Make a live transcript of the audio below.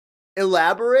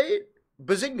Elaborate?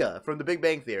 Bazinga from The Big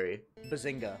Bang Theory.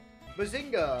 Bazinga.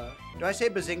 Bazinga. Do I say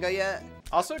Bazinga yet?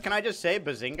 Also, can I just say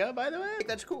Bazinga, by the way?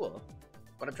 That's cool.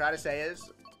 What I'm trying to say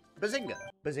is Bazinga.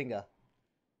 Bazinga.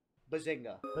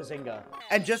 Bazinga. Bazinga.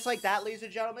 And just like that, ladies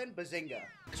and gentlemen, Bazinga.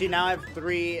 See, now I have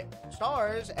 3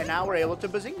 stars, and now we're able to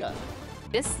Bazinga.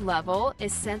 This level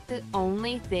is sent the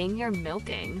only thing you're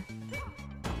milking.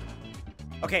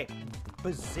 Okay,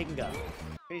 Bazinga.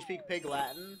 Can you speak pig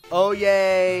Latin? Oh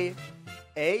yay,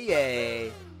 a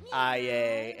yay,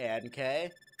 I-A-N-K.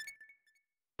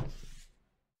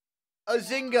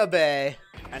 Azinga bay.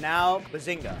 And now,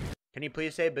 Bazinga. Can you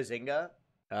please say Bazinga?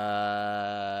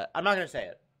 I'm not gonna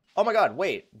say it. Oh my god,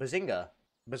 wait, Bazinga.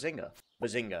 Bazinga.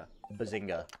 Bazinga.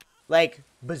 Bazinga. Like,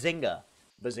 Bazinga.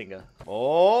 Bazinga.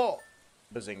 Oh,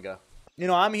 Bazinga. You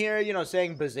know, I'm here, you know,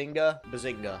 saying Bazinga,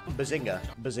 Bazinga, Bazinga,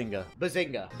 Bazinga,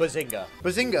 Bazinga, Bazinga,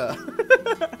 Bazinga.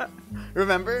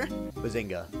 Remember?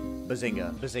 Bazinga,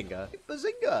 Bazinga, Bazinga,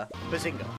 Bazinga, Bazinga.